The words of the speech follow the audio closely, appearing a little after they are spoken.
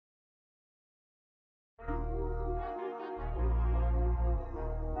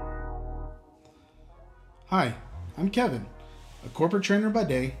Hi, I'm Kevin, a corporate trainer by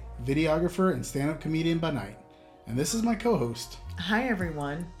day, videographer, and stand-up comedian by night. And this is my co-host. Hi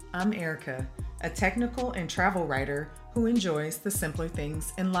everyone, I'm Erica, a technical and travel writer who enjoys the simpler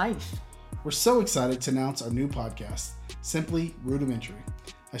things in life. We're so excited to announce our new podcast, Simply Rudimentary,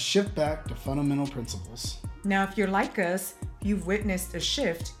 a shift back to fundamental principles. Now, if you're like us, you've witnessed a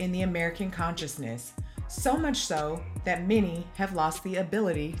shift in the American consciousness, so much so that many have lost the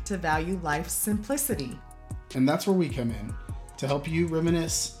ability to value life's simplicity. And that's where we come in, to help you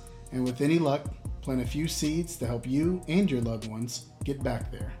reminisce, and with any luck, plant a few seeds to help you and your loved ones get back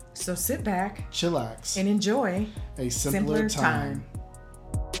there. So sit back, chillax, and enjoy a simpler time.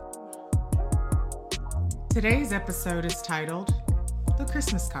 Today's episode is titled The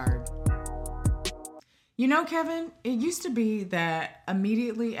Christmas Card. You know, Kevin, it used to be that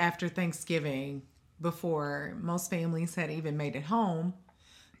immediately after Thanksgiving, before most families had even made it home,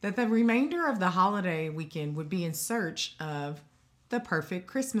 that the remainder of the holiday weekend would be in search of the perfect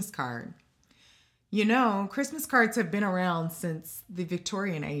Christmas card. You know, Christmas cards have been around since the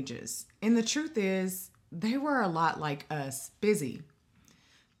Victorian ages, and the truth is, they were a lot like us, busy.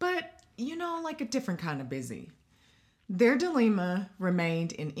 But, you know, like a different kind of busy. Their dilemma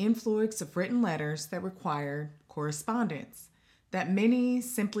remained an influx of written letters that required correspondence that many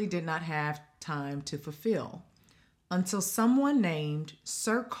simply did not have time to fulfill, until someone named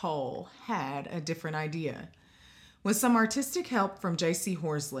Sir Cole had a different idea. With some artistic help from J.C.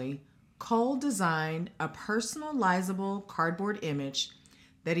 Horsley, Cole designed a personalizable cardboard image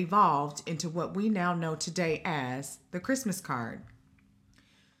that evolved into what we now know today as the Christmas card.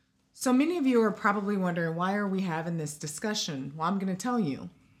 So many of you are probably wondering, why are we having this discussion? Well, I'm going to tell you.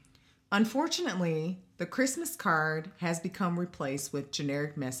 Unfortunately, the Christmas card has become replaced with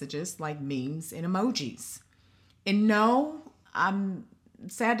generic messages like memes and emojis. And no, I'm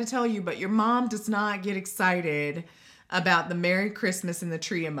sad to tell you, but your mom does not get excited about the Merry Christmas and the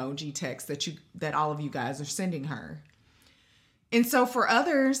tree emoji text that all of you guys are sending her. And so for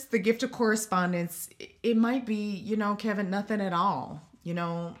others, the gift of correspondence, it might be, you know, Kevin, nothing at all. You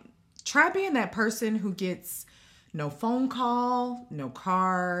know, try being that person who gets no phone call, no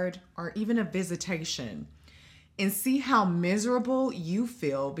card, or even a visitation. And see how miserable you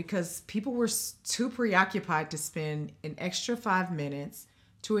feel because people were too preoccupied to spend an extra 5 minutes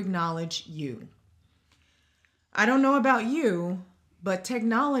to acknowledge you. I don't know about you, but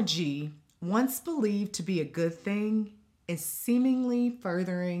technology, once believed to be a good thing, is seemingly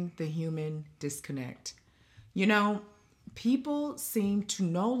furthering the human disconnect. You know, people seem to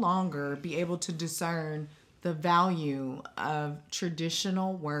no longer be able to discern the value of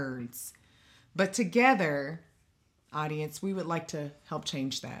traditional words. But together, audience, we would like to help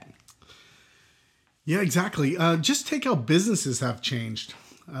change that. Yeah, exactly. Just take how businesses have changed.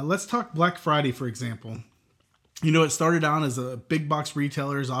 Let's talk Black Friday, for example. You know, it started out as a big box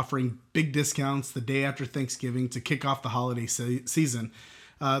retailers offering big discounts the day after Thanksgiving to kick off the holiday season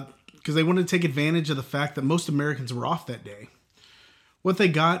because they wanted to take advantage of the fact that most Americans were off that day. What they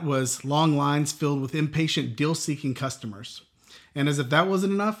got was long lines filled with impatient deal-seeking customers. And as if that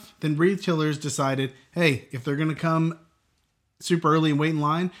wasn't enough, then retailers decided, hey, if they're going to come super early and wait in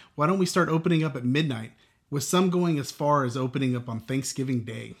line, why don't we start opening up at midnight, with some going as far as opening up on Thanksgiving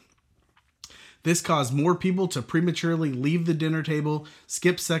Day. This caused more people to prematurely leave the dinner table,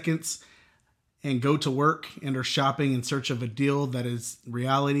 skip seconds, and go to work and are shopping in search of a deal that is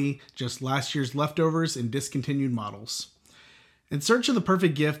reality just last year's leftovers and discontinued models. In search of the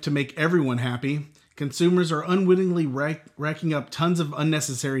perfect gift to make everyone happy, consumers are unwittingly racking up tons of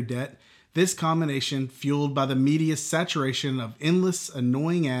unnecessary debt. This combination, fueled by the media's saturation of endless,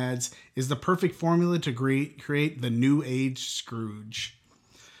 annoying ads, is the perfect formula to create the new age Scrooge.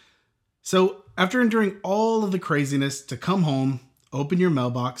 So, after enduring all of the craziness, to come home, open your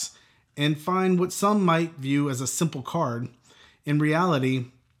mailbox, and find what some might view as a simple card, in reality,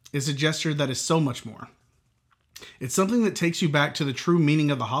 is a gesture that is so much more. It's something that takes you back to the true meaning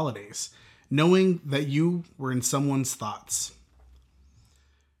of the holidays, knowing that you were in someone's thoughts.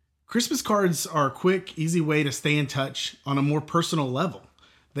 Christmas cards are a quick, easy way to stay in touch on a more personal level.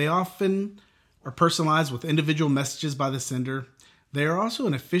 They often are personalized with individual messages by the sender. They are also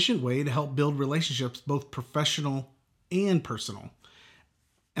an efficient way to help build relationships, both professional and personal.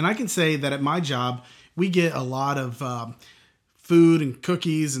 And I can say that at my job, we get a lot of food and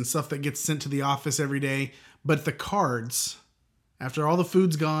cookies and stuff that gets sent to the office every day. But the cards, after all the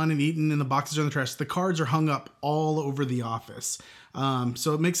food's gone and eaten and the boxes are in the trash, the cards are hung up all over the office.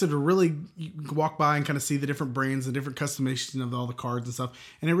 So it makes it you can walk by and kind of see the different brands, the different customization of all the cards and stuff.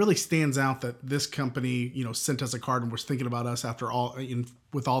 And it really stands out that this company, sent us a card and was thinking about us after all,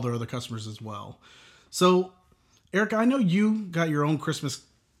 with all their other customers as well. So, Erica, I know you got your own Christmas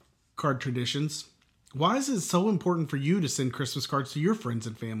card traditions. Why is it so important for you to send Christmas cards to your friends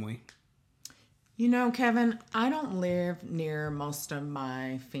and family? You know, Kevin, I don't live near most of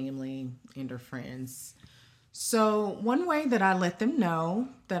my family and or friends. So, one way that I let them know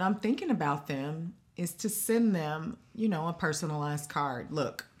that I'm thinking about them is to send them, a personalized card.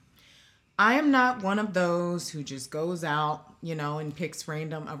 Look, I am not one of those who just goes out, and picks a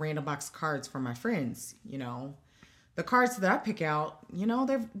random box of cards for my friends. The cards that I pick out,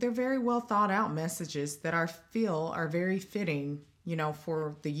 they're very well thought out messages that I feel are very fitting,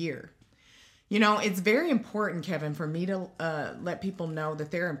 for the year. It's very important, Kevin, for me to let people know that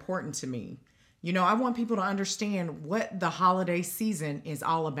they're important to me. I want people to understand what the holiday season is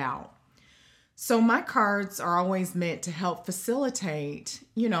all about. So my cards are always meant to help facilitate,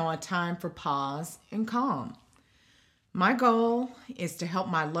 a time for pause and calm. My goal is to help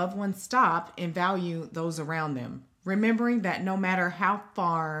my loved ones stop and value those around them, remembering that no matter how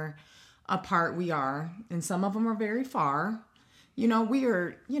far apart we are, and some of them are very far, we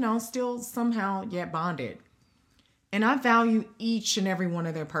are, still somehow yet bonded. And I value each and every one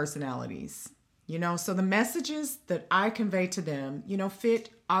of their personalities. So the messages that I convey to them, fit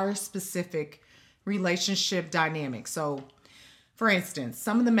our specific relationship dynamic. So, for instance,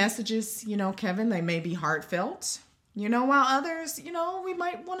 some of the messages, Kevin, they may be heartfelt, while others, we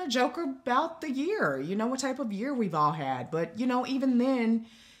might want to joke about the year, what type of year we've all had. But, even then,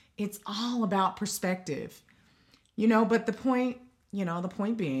 it's all about perspective, but the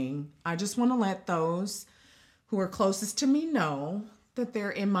point being, I just want to let those who are closest to me know that they're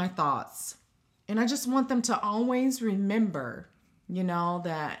in my thoughts. And I just want them to always remember,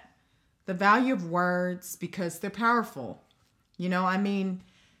 that the value of words, because they're powerful.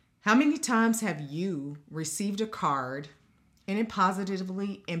 How many times have you received a card and it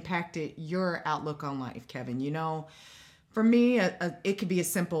positively impacted your outlook on life, Kevin? For me, it could be a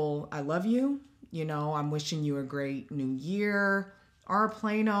simple, I love you. I'm wishing you a great new year, or a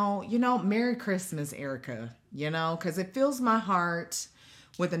plain old, Merry Christmas, Erica, because it fills my heart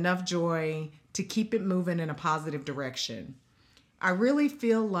with enough joy to keep it moving in a positive direction. I really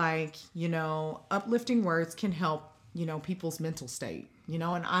feel like, uplifting words can help, people's mental state, and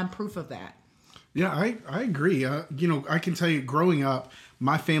I'm proof of that. Yeah, I agree. I can tell you growing up,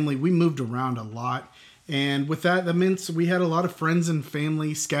 my family, we moved around a lot. And with that meant we had a lot of friends and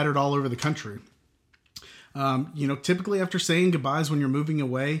family scattered all over the country. Typically after saying goodbyes when you're moving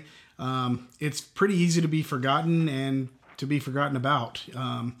away, it's pretty easy to be forgotten and to be forgotten about.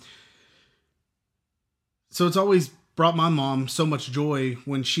 So it's always brought my mom so much joy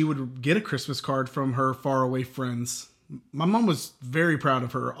when she would get a Christmas card from her faraway friends. My mom was very proud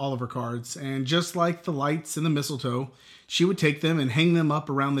of all of her cards, and just like the lights and the mistletoe, she would take them and hang them up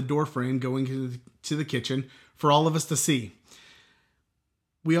around the door frame going to the kitchen for all of us to see.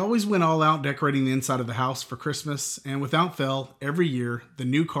 We always went all out decorating the inside of the house for Christmas, and without fail, every year, the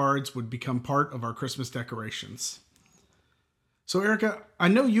new cards would become part of our Christmas decorations. So, Erica, I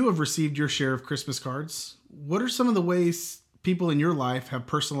know you have received your share of Christmas cards. What are some of the ways people in your life have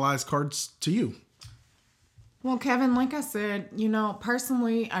personalized cards to you? Well, Kevin, like I said,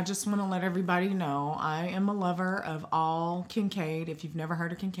 personally, I just want to let everybody know I am a lover of all Kincaid. If you've never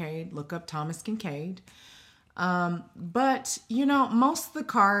heard of Kincaid, look up Thomas Kincaid. But, most of the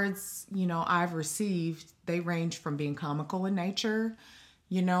cards, I've received, they range from being comical in nature,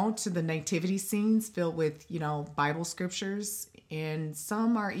 to the nativity scenes filled with, Bible scriptures, and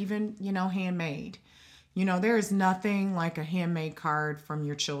some are even, handmade. There is nothing like a handmade card from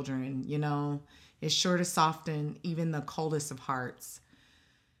your children, It's sure to soften even the coldest of hearts.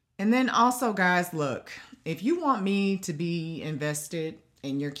 And then also, guys, look, if you want me to be invested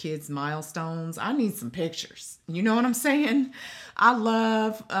in your kids' milestones, I need some pictures. You know what I'm saying? I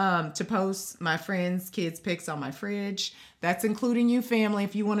love to post my friends' kids' pics on my fridge. That's including you, family,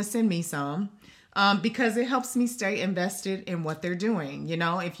 if you want to send me some. Because it helps me stay invested in what they're doing.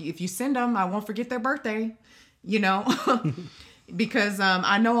 If you send them, I won't forget their birthday, because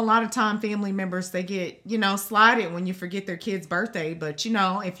I know a lot of time family members, they get, slighted when you forget their kid's birthday. But,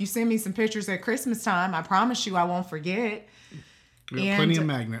 if you send me some pictures at Christmas time, I promise you I won't forget. We have plenty of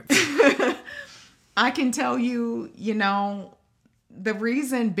magnets. I can tell you, the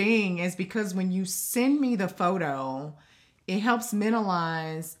reason being is because when you send me the photo, it helps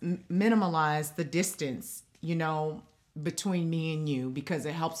minimize the distance, between me and you, because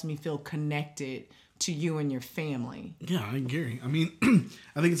it helps me feel connected to you and your family. Yeah, I agree. I mean,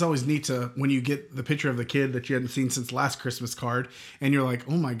 I think it's always neat to when you get the picture of the kid that you hadn't seen since last Christmas card, and you're like,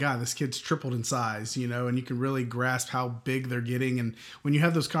 oh my God, this kid's tripled in size, and you can really grasp how big they're getting. And when you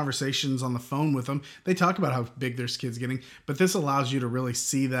have those conversations on the phone with them, they talk about how big their kid's getting, but this allows you to really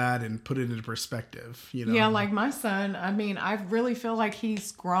see that and put it into perspective. Yeah, like my son, I mean, I really feel like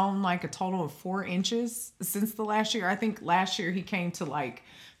he's grown like a total of 4 inches since the last year. I think last year he came to like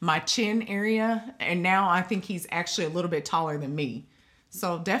my chin area, and now I think he's actually a little bit taller than me.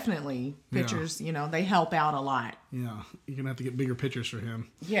 So definitely pictures, they help out a lot. Yeah, you're going to have to get bigger pictures for him.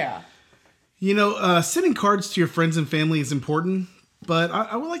 Yeah. Sending cards to your friends and family is important, but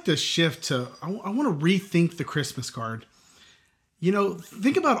I would like to shift to, I want to rethink the Christmas card.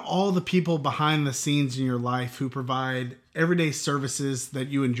 Think about all the people behind the scenes in your life who provide everyday services that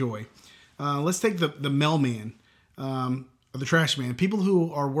you enjoy. Let's take the mailman, or the trash man, people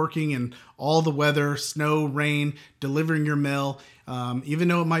who are working in all the weather, snow, rain, delivering your mail. Even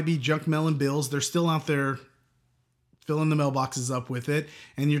though it might be junk mail and bills, they're still out there filling the mailboxes up with it.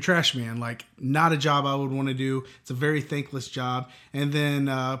 And your trash man, like, not a job I would want to do. It's a very thankless job. And then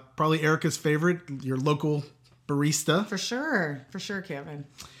probably Erica's favorite, your local barista. For sure, Kevin.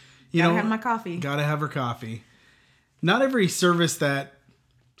 Gotta have my coffee. Gotta have her coffee. Not every service that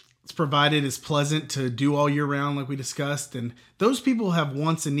it's provided is pleasant to do all year round, like we discussed, and those people have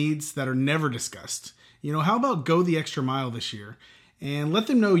wants and needs that are never discussed. How about go the extra mile this year and let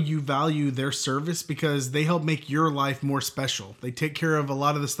them know you value their service, because they help make your life more special. They take care of a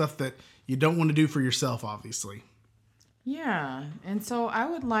lot of the stuff that you don't want to do for yourself, obviously. Yeah, and so I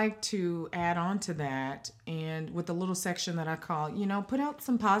would like to add on to that, and with a little section that I call, put out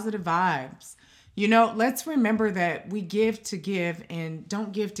some positive vibes. Let's remember that we give to give and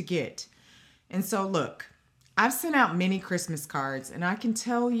don't give to get. And so, look, I've sent out many Christmas cards, and I can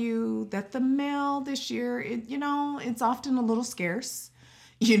tell you that the mail this year, it's often a little scarce.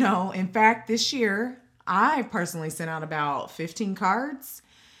 In fact, this year, I personally sent out about 15 cards,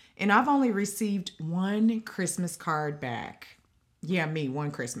 and I've only received 1 Christmas card back. Yeah, me, 1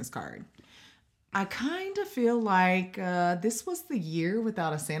 Christmas card. I kind of feel like this was the year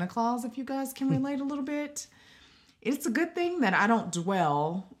without a Santa Claus, if you guys can relate a little bit. It's a good thing that I don't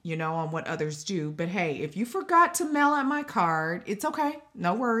dwell, on what others do. But hey, if you forgot to mail out my card, it's okay.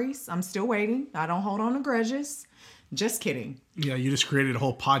 No worries. I'm still waiting. I don't hold on to grudges. Just kidding. Yeah, you just created a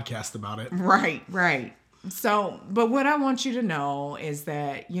whole podcast about it. Right. So, but what I want you to know is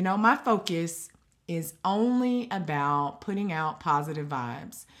that, my focus is only about putting out positive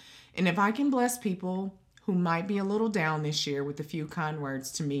vibes. And if I can bless people who might be a little down this year with a few kind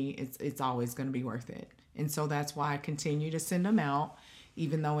words to me, it's always going to be worth it. And so that's why I continue to send them out,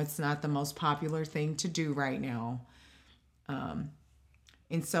 even though it's not the most popular thing to do right now.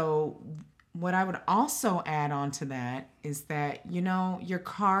 And so what I would also add on to that is that, your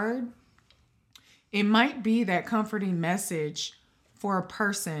card, it might be that comforting message for a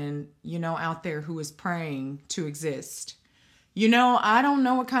person, out there who is praying to exist. I don't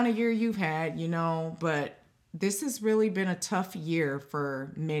know what kind of year you've had, but this has really been a tough year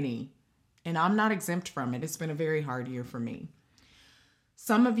for many, and I'm not exempt from it. It's been a very hard year for me.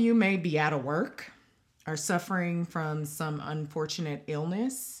 Some of you may be out of work or suffering from some unfortunate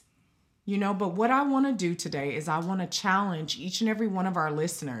illness, but what I want to do today is I want to challenge each and every one of our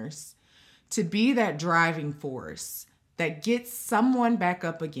listeners to be that driving force that gets someone back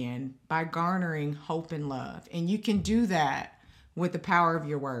up again by garnering hope and love. And you can do that with the power of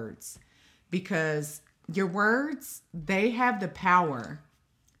your words, because your words, they have the power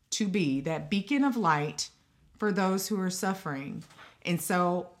to be that beacon of light for those who are suffering. And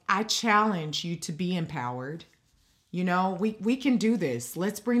so I challenge you to be empowered. We can do this.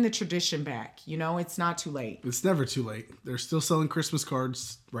 Let's bring the tradition back. It's not too late. It's never too late. They're still selling Christmas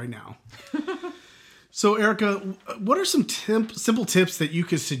cards right now. So, Erica, what are some simple tips that you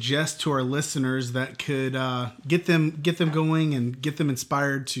could suggest to our listeners that could get them going and get them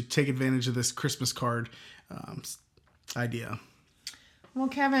inspired to take advantage of this Christmas card idea? Well,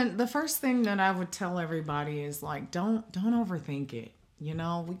 Kevin, the first thing that I would tell everybody is don't overthink it.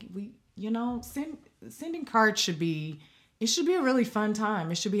 Sending cards should be a really fun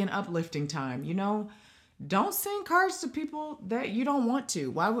time. It should be an uplifting time. Don't send cards to people that you don't want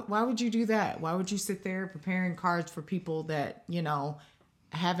to. Why would you do that? Why would you sit there preparing cards for people that,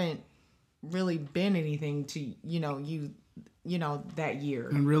 haven't really been anything to, you that year?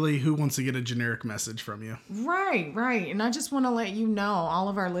 And really, who wants to get a generic message from you? Right. And I just want to let you know, all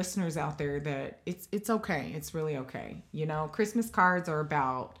of our listeners out there, that it's okay. It's really okay. Christmas cards are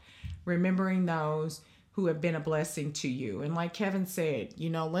about remembering those who have been a blessing to you. And like Kevin said,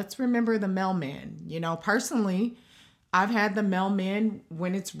 let's remember the mailman. Personally, I've had the mailman,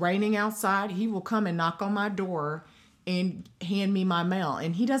 when it's raining outside, he will come and knock on my door and hand me my mail.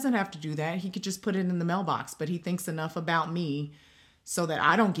 And he doesn't have to do that. He could just put it in the mailbox, but he thinks enough about me so that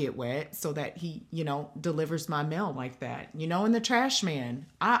I don't get wet, so that he, delivers my mail like that. And the trash man,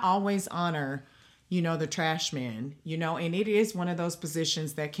 I always honor, the trash man, and it is one of those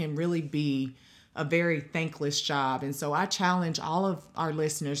positions that can really be a very thankless job. And so I challenge all of our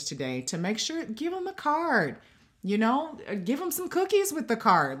listeners today to make sure, give them a card, give them some cookies with the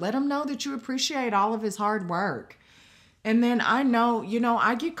card. Let them know that you appreciate all of his hard work. And then I know,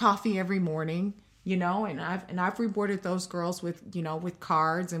 I get coffee every morning, and I've rewarded those girls with, with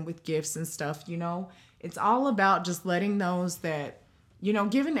cards and with gifts and stuff. It's all about just letting those that,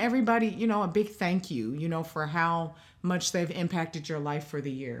 giving everybody, a big thank you, for how much they've impacted your life for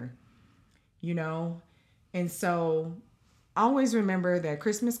the year, And so always remember that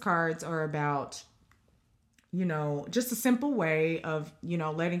Christmas cards are about, just a simple way of,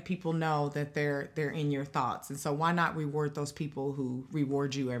 letting people know that they're in your thoughts. And so why not reward those people who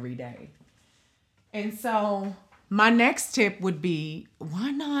reward you every day? And so my next tip would be,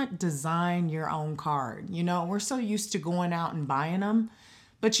 why not design your own card? We're so used to going out and buying them.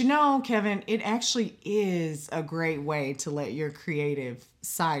 But Kevin, it actually is a great way to let your creative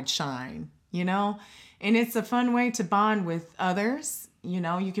side shine, and it's a fun way to bond with others.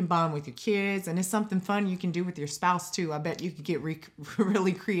 You can bond with your kids, and it's something fun you can do with your spouse too. I bet you could get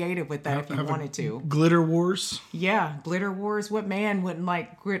really creative with that if you wanted to. Glitter wars? Yeah, glitter wars. What man wouldn't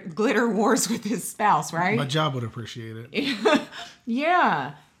like glitter wars with his spouse, right? My job would appreciate it.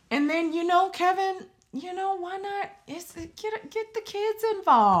 Yeah. And then, Kevin, why not get the kids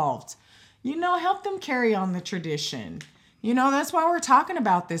involved? Help them carry on the tradition. That's why we're talking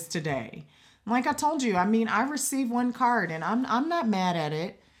about this today. Like I told you, I received one card and I'm not mad at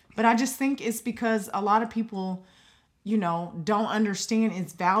it, but I just think it's because a lot of people, don't understand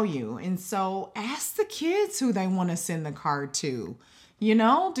its value. And so ask the kids who they want to send the card to.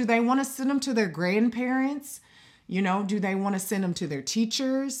 Do they want to send them to their grandparents? Do they want to send them to their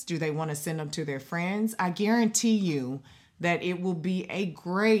teachers? Do they want to send them to their friends? I guarantee you that it will be a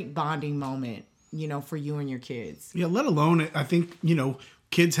great bonding moment, for you and your kids. Yeah, let alone, I think,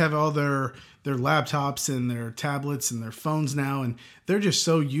 kids have all their laptops and their tablets and their phones now, and they're just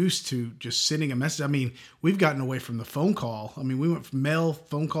so used to just sending a message. We've gotten away from the phone call. We went from mail,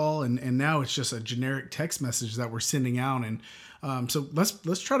 phone call, and now it's just a generic text message that we're sending out. And so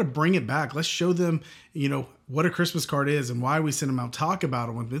let's try to bring it back. Let's show them, what a Christmas card is and why we send them out. Talk about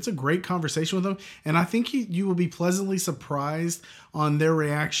it. It's a great conversation with them. And I think you will be pleasantly surprised on their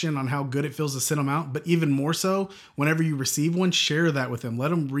reaction on how good it feels to send them out. But even more so, whenever you receive one, share that with them. Let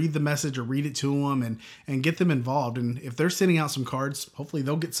them read the message or read it to them and get them involved. And if they're sending out some cards, hopefully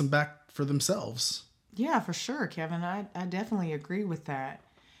they'll get some back for themselves. Yeah, for sure, Kevin. I definitely agree with that.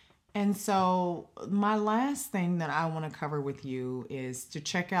 And so my last thing that I want to cover with you is to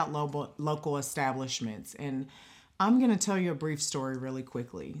check out local establishments. And I'm going to tell you a brief story really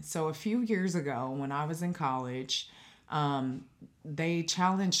quickly. So a few years ago when I was in college, they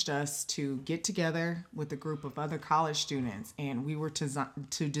challenged us to get together with a group of other college students, and we were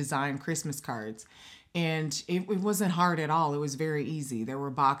to design Christmas cards. And it wasn't hard at all. It was very easy. There were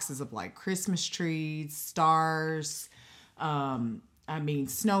boxes of like Christmas trees, stars,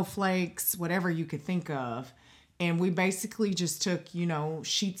 snowflakes, whatever you could think of. And we basically just took,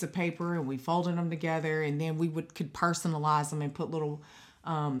 sheets of paper and we folded them together, and then we could personalize them and put little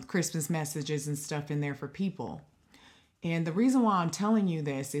Christmas messages and stuff in there for people. And the reason why I'm telling you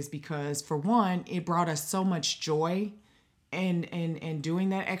this is because, for one, it brought us so much joy and doing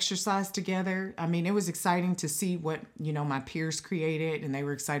that exercise together. It was exciting to see what, my peers created, and they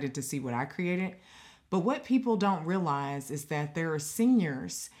were excited to see what I created. But what people don't realize is that there are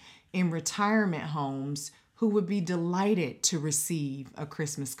seniors in retirement homes who would be delighted to receive a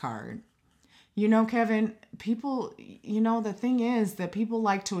Christmas card. Kevin, people, the thing is that people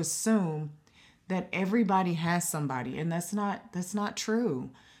like to assume that everybody has somebody, and that's not true.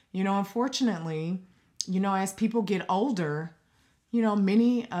 Unfortunately, as people get older,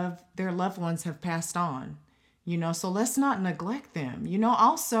 many of their loved ones have passed on, so let's not neglect them.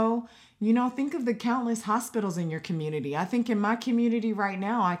 Also, think of the countless hospitals in your community. I think in my community right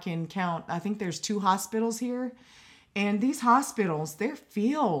now, I think there's 2 hospitals here. And these hospitals, they're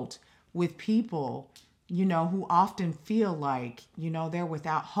filled with people, who often feel like, they're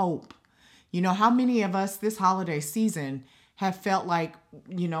without hope. How many of us this holiday season have felt like,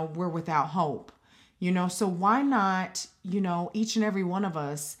 we're without hope? So why not, each and every one of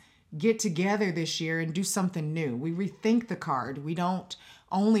us get together this year and do something new. We rethink the card. We don't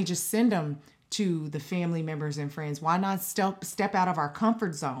only just send them to the family members and friends. Why not step out of our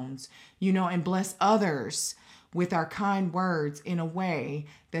comfort zones, and bless others with our kind words in a way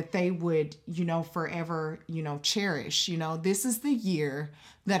that they would, forever, cherish. This is the year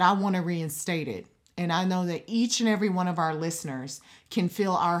that I want to reinstate it. And I know that each and every one of our listeners can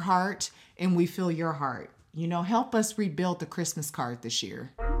feel our heart and we feel your heart. Help us rebuild the Christmas card this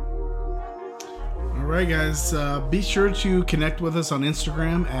year. All right, guys, be sure to connect with us on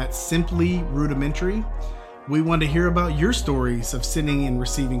Instagram at Simply Rudimentary. We want to hear about your stories of sending and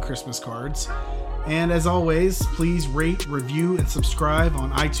receiving Christmas cards. And as always, please rate, review, and subscribe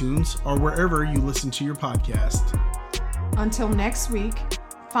on iTunes or wherever you listen to your podcast. Until next week,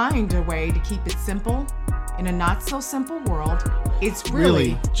 find a way to keep it simple. In a not so simple world, it's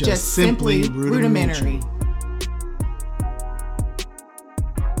really just simply rudimentary.